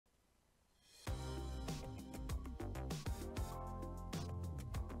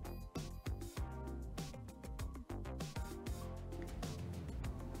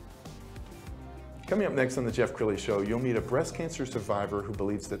Coming up next on The Jeff Crilley Show, you'll meet a breast cancer survivor who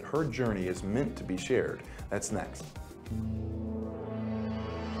believes that her journey is meant to be shared. That's next.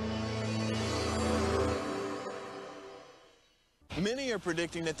 Many are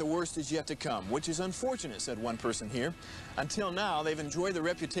predicting that the worst is yet to come, which is unfortunate, said one person here. Until now, they've enjoyed the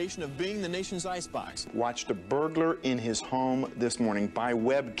reputation of being the nation's icebox. Watched a burglar in his home this morning by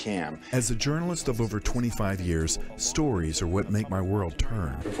webcam. As a journalist of over 25 years, stories are what make my world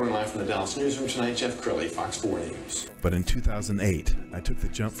turn. Reporting live from the Dallas newsroom tonight, Jeff Crilley, Fox 4 News. But in 2008, I took the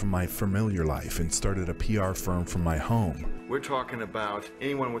jump from my familiar life and started a PR firm from my home. We're talking about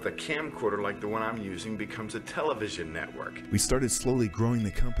anyone with a camcorder like the one I'm using becomes a television network. We started slowly growing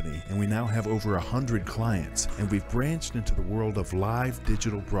the company, and we now have over 100 clients, and we've branched into the world of live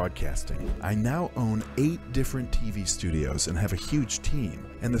digital broadcasting. I now own 8 different TV studios and have a huge team,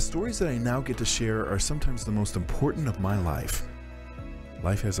 and the stories that I now get to share are sometimes the most important of my life.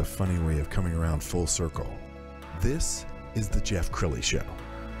 Life has a funny way of coming around full circle. This is The Jeff Crilley Show.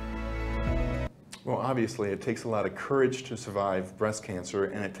 Well, obviously, it takes a lot of courage to survive breast cancer,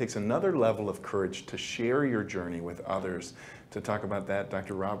 and it takes another level of courage to share your journey with others. To talk about that,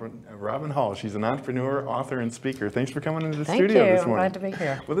 Dr. Robin Hall. She's an entrepreneur, author, and speaker. Thanks for coming into the studio this morning. I'm glad to be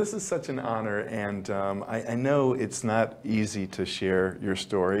here. Well, this is such an honor, and I know it's not easy to share your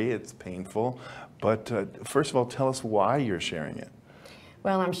story. It's painful, but first of all, tell us why you're sharing it.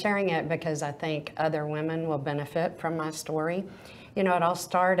 Well, I'm sharing it because I think other women will benefit from my story. You know, it all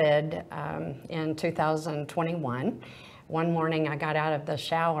started in 2021. One morning I got out of the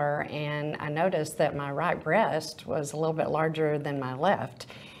shower and I noticed that my right breast was a little bit larger than my left.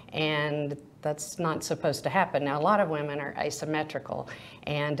 And that's not supposed to happen. Now, a lot of women are asymmetrical,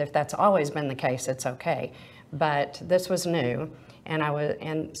 and if that's always been the case, it's okay. But this was new,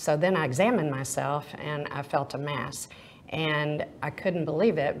 and so then I examined myself and I felt a mass. And I couldn't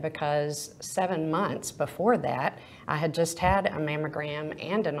believe it because 7 months before that, I had just had a mammogram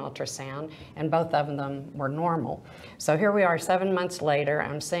and an ultrasound, and both of them were normal. So here we are 7 months later,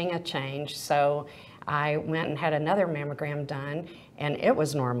 I'm seeing a change. So I went and had another mammogram done, and it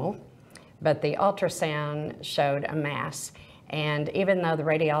was normal, but the ultrasound showed a mass. And even though the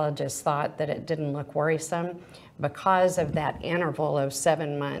radiologist thought that it didn't look worrisome, because of that interval of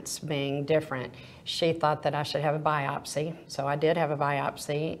 7 months being different, she thought that I should have a biopsy. So I did have a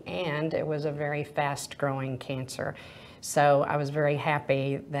biopsy, and it was a very fast-growing cancer. So I was very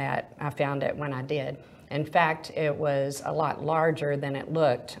happy that I found it when I did. In fact, it was a lot larger than it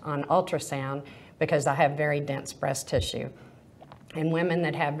looked on ultrasound because I have very dense breast tissue. And women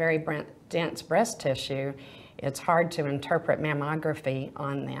that have very dense breast tissue, it's hard to interpret mammography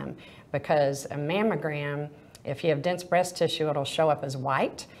on them because a mammogram, if you have dense breast tissue, it'll show up as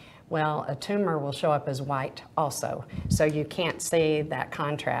white. Well, a tumor will show up as white also. So you can't see that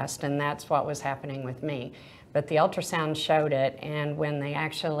contrast, and that's what was happening with me. But the ultrasound showed it, and when they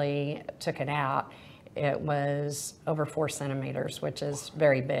actually took it out, it was over 4 centimeters, which is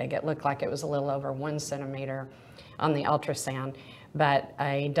very big. It looked like it was a little over 1 centimeter on the ultrasound. But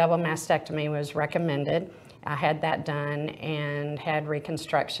a double mastectomy was recommended. I had that done and had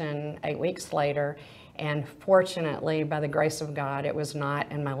reconstruction 8 weeks later. And fortunately, by the grace of God, it was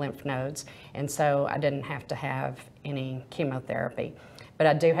not in my lymph nodes. And so I didn't have to have any chemotherapy. But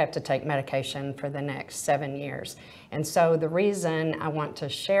I do have to take medication for the next 7 years. And so the reason I want to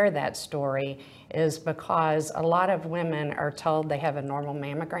share that story is because a lot of women are told they have a normal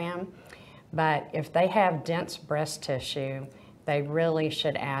mammogram. But if they have dense breast tissue, they really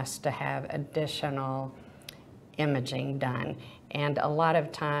should ask to have additional imaging done. And a lot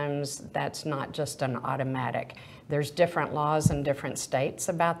of times that's not just an automatic. There's different laws in different states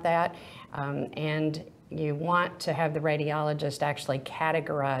about that. And you want to have the radiologist actually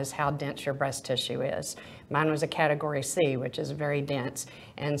categorize how dense your breast tissue is. Mine was a category C, which is very dense.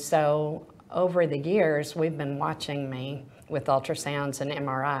 And so over the years, we've been watching me with ultrasounds and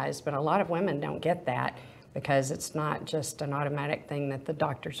MRIs, but a lot of women don't get that because it's not just an automatic thing that the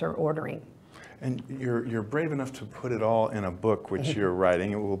doctors are ordering. And you're brave enough to put it all in a book, which you're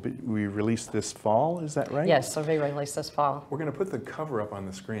writing. It will be released this fall, is that right? Yes, it'll be released this fall. We're going to put the cover up on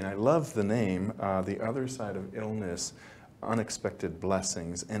the screen. I love the name, The Other Side of Illness, Unexpected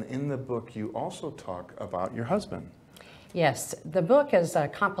Blessings. And in the book, you also talk about your husband. Yes, the book is a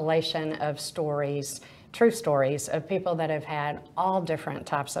compilation of stories, true stories of people that have had all different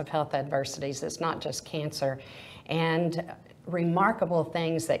types of health adversities. It's not just cancer. And remarkable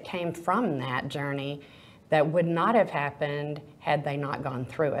things that came from that journey that would not have happened had they not gone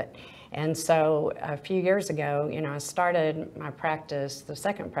through it. And so a few years ago, you know, I started my practice, the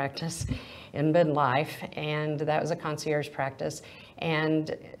second practice in midlife, and that was a concierge practice.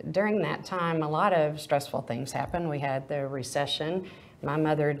 And during that time, a lot of stressful things happened. We had the recession. My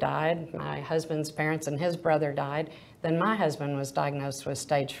mother died, my husband's parents and his brother died. Then my husband was diagnosed with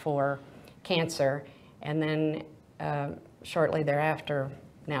stage 4 cancer. And then shortly thereafter,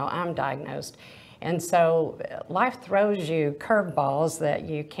 now I'm diagnosed. And so life throws you curveballs that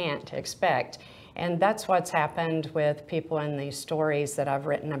you can't expect. And that's what's happened with people in these stories that I've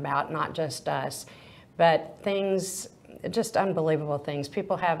written about, not just us, but things, just unbelievable things.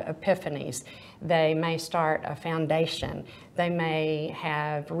 People have epiphanies. They may start a foundation. They may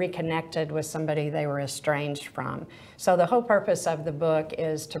have reconnected with somebody they were estranged from. So the whole purpose of the book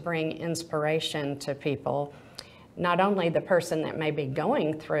is to bring inspiration to people, not only the person that may be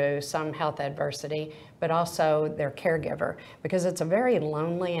going through some health adversity, but also their caregiver, because it's a very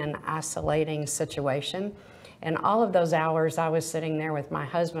lonely and isolating situation. And all of those hours I was sitting there with my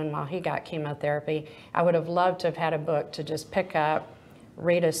husband while he got chemotherapy, I would have loved to have had a book to just pick up,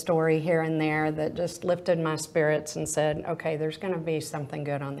 read a story here and there that just lifted my spirits and said, okay, there's going to be something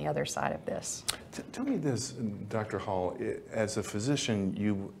good on the other side of this. Tell me this, Dr. Hall, as a physician,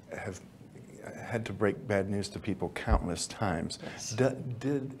 you have had to break bad news to people countless times. Yes.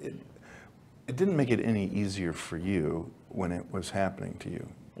 It didn't make it any easier for you when it was happening to you?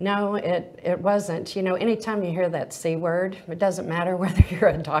 No, it wasn't. You know, anytime you hear that C word, it doesn't matter whether you're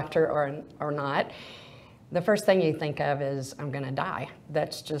a doctor or not, the first thing you think of is, I'm going to die.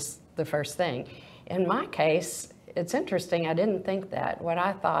 That's just the first thing. In my case, it's interesting, I didn't think that. What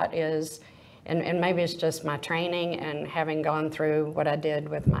I thought is, and maybe it's just my training and having gone through what I did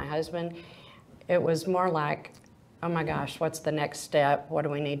with my husband, it was more like, oh my gosh, what's the next step? What do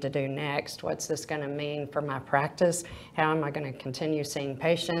we need to do next? What's this going to mean for my practice? How am I going to continue seeing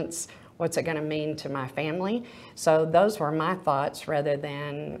patients? What's it going to mean to my family? So those were my thoughts rather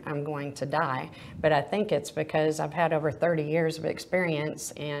than I'm going to die. But I think it's because I've had over 30 years of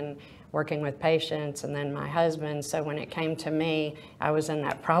experience in working with patients and then my husband. So when it came to me, I was in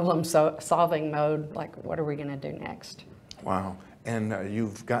that problem solving mode, like what are we going to do next? Wow. And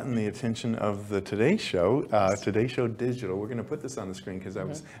you've gotten the attention of the Today Show, Today Show Digital. We're going to put this on the screen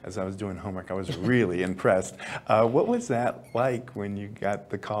because as I was doing homework, I was really impressed. What was that like when you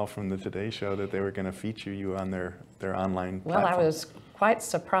got the call from the Today Show that they were going to feature you on their online platform? Well, I was quite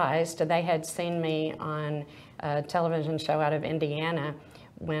surprised. They had seen me on a television show out of Indiana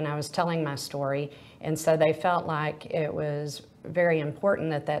when I was telling my story, and so they felt like it was very important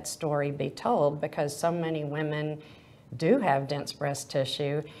that that story be told because so many women do have dense breast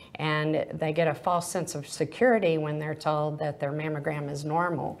tissue, and they get a false sense of security when they're told that their mammogram is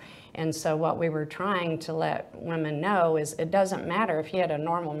normal. And so what we were trying to let women know is it doesn't matter if you had a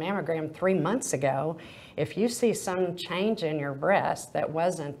normal mammogram 3 months ago, if you see some change in your breast that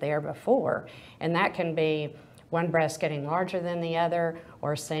wasn't there before, and that can be one breast getting larger than the other,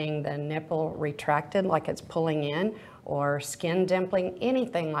 or seeing the nipple retracted like it's pulling in, or skin dimpling,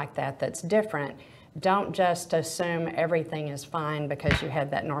 anything like that that's different. Don't just assume everything is fine because you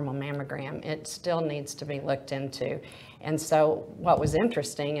had that normal mammogram. It still needs to be looked into. And so what was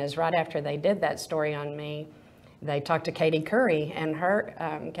interesting is right after they did that story on me, they talked to Katie Curry, and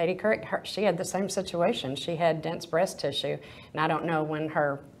Katie Curry, she had the same situation. She had dense breast tissue, and I don't know when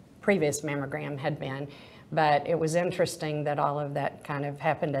her previous mammogram had been, but it was interesting that all of that kind of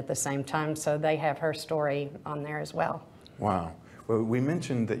happened at the same time, so they have her story on there as well. Wow. Well, we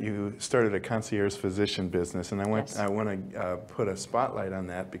mentioned that you started a concierge physician business, and I want to put a spotlight on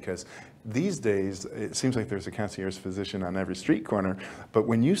that because these days it seems like there's a concierge physician on every street corner, but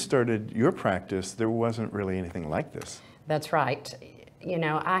when you started your practice, there wasn't really anything like this. That's right. You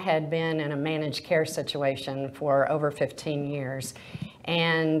know, I had been in a managed care situation for over 15 years,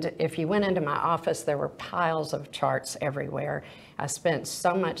 and if you went into my office, there were piles of charts everywhere. I spent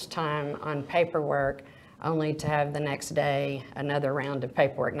so much time on paperwork only to have the next day another round of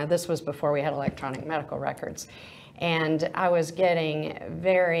paperwork. Now, this was before we had electronic medical records. And I was getting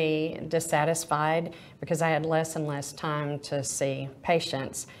very dissatisfied because I had less and less time to see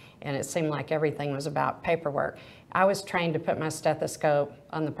patients, and it seemed like everything was about paperwork. I was trained to put my stethoscope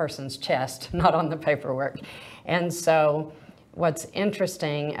on the person's chest, not on the paperwork. And so what's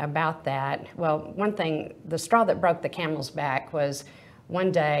interesting about that, well, one thing, the straw that broke the camel's back was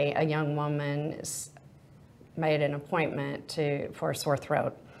one day a young woman made an appointment for a sore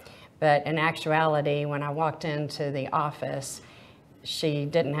throat. But in actuality, when I walked into the office, she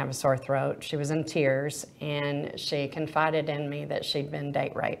didn't have a sore throat. She was in tears, and she confided in me that she'd been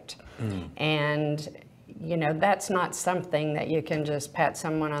date raped. And you know, that's not something that you can just pat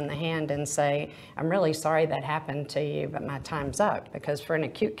someone on the hand and say, I'm really sorry that happened to you, but my time's up. Because for an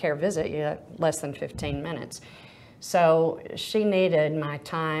acute care visit, you have less than 15 minutes. So she needed my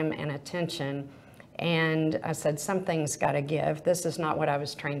time and attention. And I said, something's got to give. This is not what I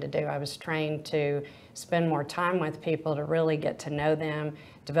was trained to do. I was trained to spend more time with people, to really get to know them,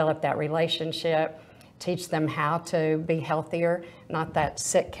 develop that relationship, teach them how to be healthier, not that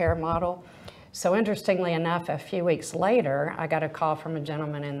sick care model. So interestingly enough, a few weeks later, I got a call from a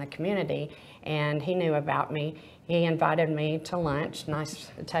gentleman in the community, and he knew about me. He invited me to lunch, nice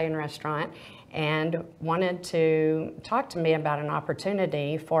Italian restaurant, and wanted to talk to me about an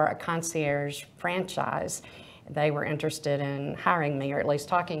opportunity for a concierge franchise. They were interested in hiring me, or at least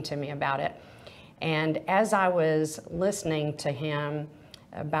talking to me about it. And as I was listening to him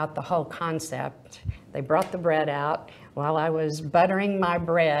about the whole concept, they brought the bread out. While I was buttering my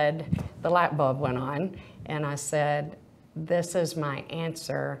bread, the light bulb went on, and I said, this is my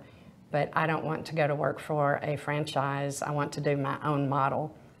answer, but I don't want to go to work for a franchise. I want to do my own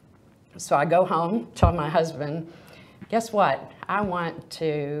model. So I go home, tell my husband, guess what? I want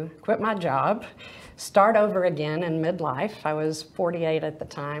to quit my job, start over again in midlife. I was 48 at the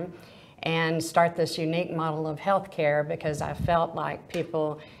time, and start this unique model of healthcare, because I felt like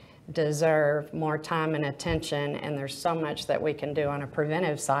people deserve more time and attention, and there's so much that we can do on a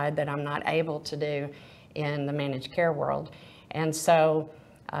preventive side that I'm not able to do in the managed care world. And so,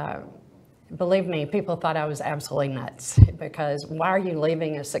 believe me, people thought I was absolutely nuts, because why are you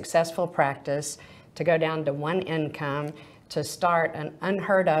leaving a successful practice to go down to one income to start an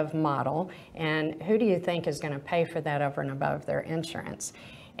unheard of model, and who do you think is going to pay for that over and above their insurance?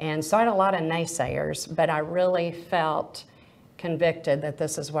 And so I had a lot of naysayers, but I really felt convicted that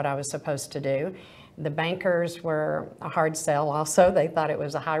this is what I was supposed to do. The bankers were a hard sell also. They thought it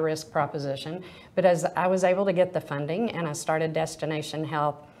was a high-risk proposition. But as I was able to get the funding, and I started Destination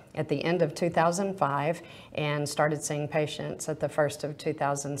Health at the end of 2005 and started seeing patients at the first of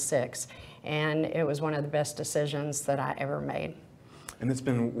 2006. And it was one of the best decisions that I ever made. And it's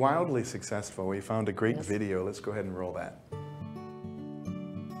been wildly successful. We found a great video. Let's go ahead and roll that.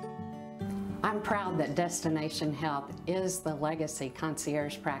 I'm proud that Destination Health is the legacy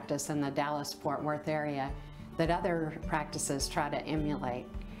concierge practice in the Dallas-Fort Worth area that other practices try to emulate.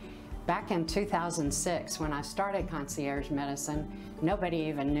 Back in 2006, when I started concierge medicine, nobody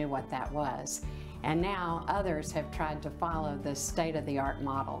even knew what that was. And now others have tried to follow this state-of-the-art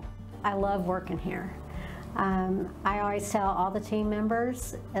model. I love working here. I always tell all the team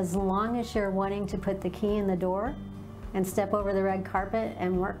members, as long as you're wanting to put the key in the door and step over the red carpet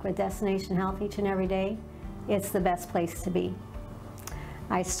and work with Destination Health each and every day, it's the best place to be.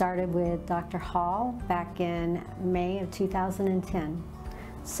 I started with Dr. Hall back in May of 2010.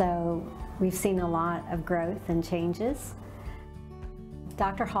 So we've seen a lot of growth and changes.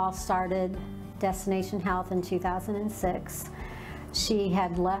 Dr. Hall started Destination Health in 2006. She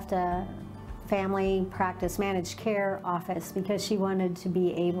had left a family practice managed care office because she wanted to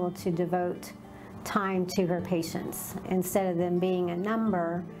be able to devote time to her patients. Instead of them being a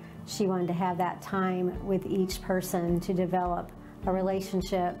number, she wanted to have that time with each person to develop a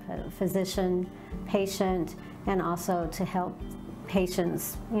relationship, a physician, patient, and also to help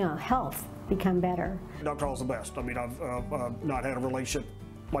patients, health become better. Dr. Hall's the best. I mean, I've not had a relationship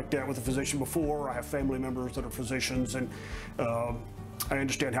like that with a physician before. I have family members that are physicians, and I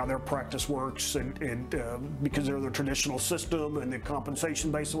understand how their practice works, and because they're the traditional system and the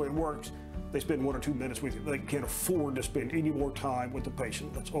compensation based the way it works, they spend 1 or 2 minutes with you. They can't afford to spend any more time with the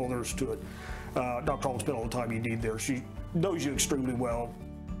patient. That's all there is to it. Dr. Hall will spend all the time you need there. She knows you extremely well.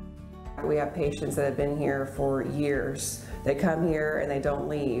 We have patients that have been here for years. They come here and they don't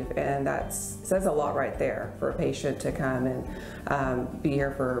leave, and that says a lot right there for a patient to come and be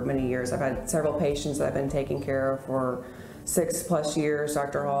here for many years. I've had several patients that I've been taking care of for 6+ years.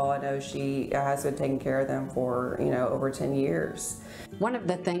 Dr. Hall, I know she has been taking care of them for over 10 years. One of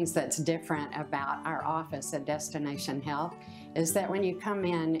the things that's different about our office at Destination Health is that when you come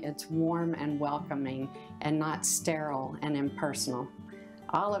in, it's warm and welcoming and not sterile and impersonal.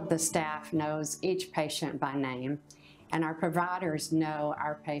 All of the staff knows each patient by name, and our providers know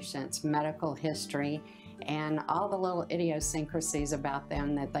our patients' medical history and all the little idiosyncrasies about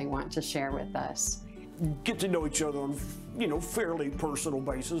them that they want to share with us. Get to know each other on, fairly personal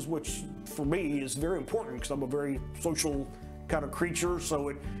basis, which for me is very important because I'm a very social kind of creature.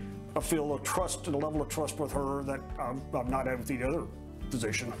 So I feel a trust and a level of trust with her that I've not had with any other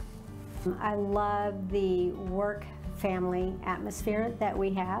physician. I love the work family atmosphere that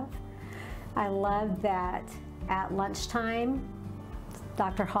we have. I love that at lunchtime,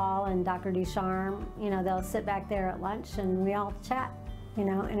 Dr. Hall and Dr. Ducharme, they'll sit back there at lunch and we all chat,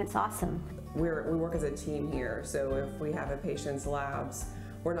 and it's awesome. We work as a team here, so if we have a patient's labs,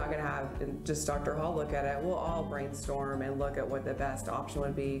 we're not going to have just Dr. Hall look at it. We'll all brainstorm and look at what the best option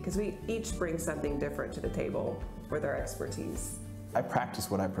would be, because we each bring something different to the table with our expertise. I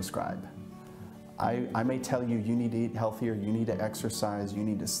practice what I prescribe. I may tell you, you need to eat healthier, you need to exercise, you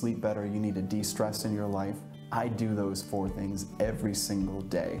need to sleep better, you need to de-stress in your life. I do those 4 things every single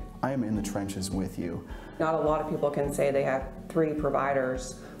day. I am in the trenches with you. Not a lot of people can say they have 3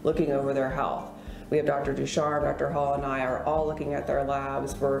 providers looking over their health. We have Dr. Ducharme, Dr. Hall, and I are all looking at their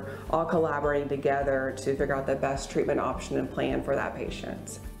labs. We're all collaborating together to figure out the best treatment option and plan for that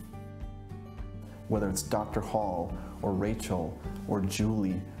patient. Whether it's Dr. Hall or Rachel or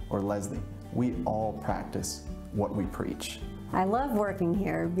Julie or Leslie, we all practice what we preach. I love working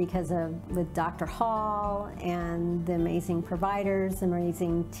here because with Dr. Hall and the amazing providers, the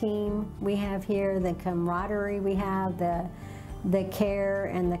amazing team we have here, the camaraderie we have, the care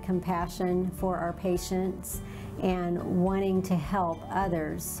and the compassion for our patients, and wanting to help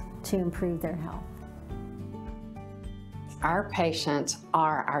others to improve their health. Our patients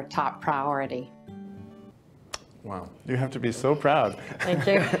are our top priority. Wow, you have to be so proud. Thank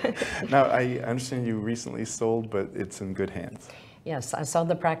you. Now, I understand you recently sold, but it's in good hands. Yes, I sold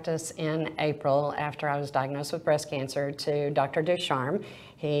the practice in April after I was diagnosed with breast cancer to Dr. Ducharme.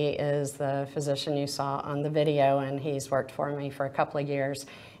 He is the physician you saw on the video, and he's worked for me for a couple of years,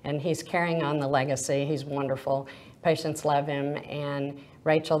 and he's carrying on the legacy. He's wonderful. Patients love him, and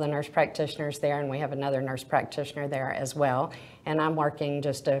Rachel, the nurse practitioner, is there, and we have another nurse practitioner there as well, and I'm working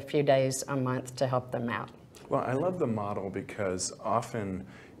just a few days a month to help them out. Well, I love the model because often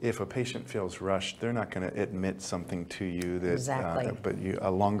if a patient feels rushed, they're not going to admit something to you that, Exactly. But a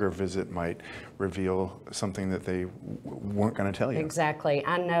longer visit might reveal something that they weren't going to tell you. Exactly.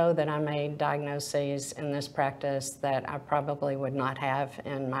 I know that I made diagnoses in this practice that I probably would not have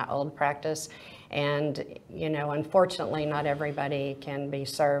in my old practice. And, you know, unfortunately, not everybody can be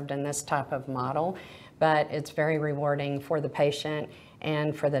served in this type of model, but it's very rewarding for the patient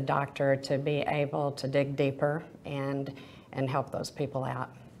and for the doctor to be able to dig deeper and help those people out.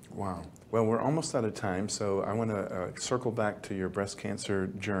 Wow. Well, we're almost out of time, so I want to circle back to your breast cancer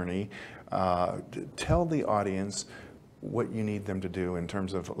journey. Tell the audience what you need them to do in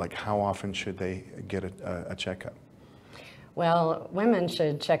terms of, like, how often should they get a checkup? Well, women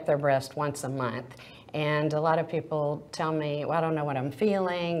should check their breast once a month. And a lot of people tell me, well, I don't know what I'm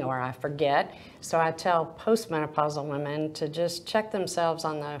feeling, or I forget. So I tell postmenopausal women to just check themselves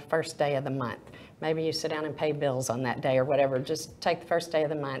on the first day of the month. Maybe you sit down and pay bills on that day or whatever. Just take the first day of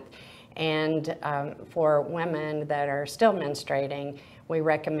the month. And for women that are still menstruating, we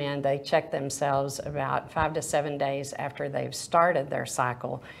recommend they check themselves about 5 to 7 days after they've started their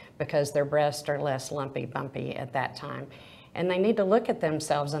cycle, because their breasts are less lumpy, bumpy at that time. And they need to look at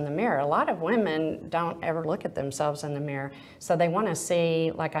themselves in the mirror. A lot of women don't ever look at themselves in the mirror. So they want to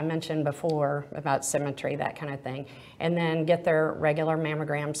see, like I mentioned before, about symmetry, that kind of thing. And then get their regular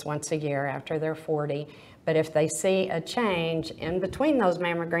mammograms once a year after they're 40. But if they see a change in between those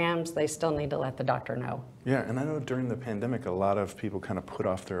mammograms, they still need to let the doctor know. Yeah, and I know during the pandemic, a lot of people kind of put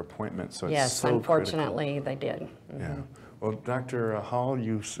off their appointments. So yes, it's so unfortunately, they did. Mm-hmm. Yeah. Well, Dr. Hall,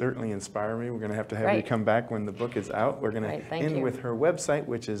 you certainly inspire me. We're going to have you Great. come back when the book is out. We're going to Thank end you. with her website,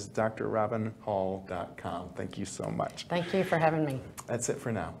 which is drrobinhall.com. Thank you so much. Thank you for having me. That's it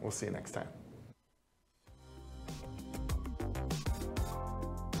for now. We'll see you next time.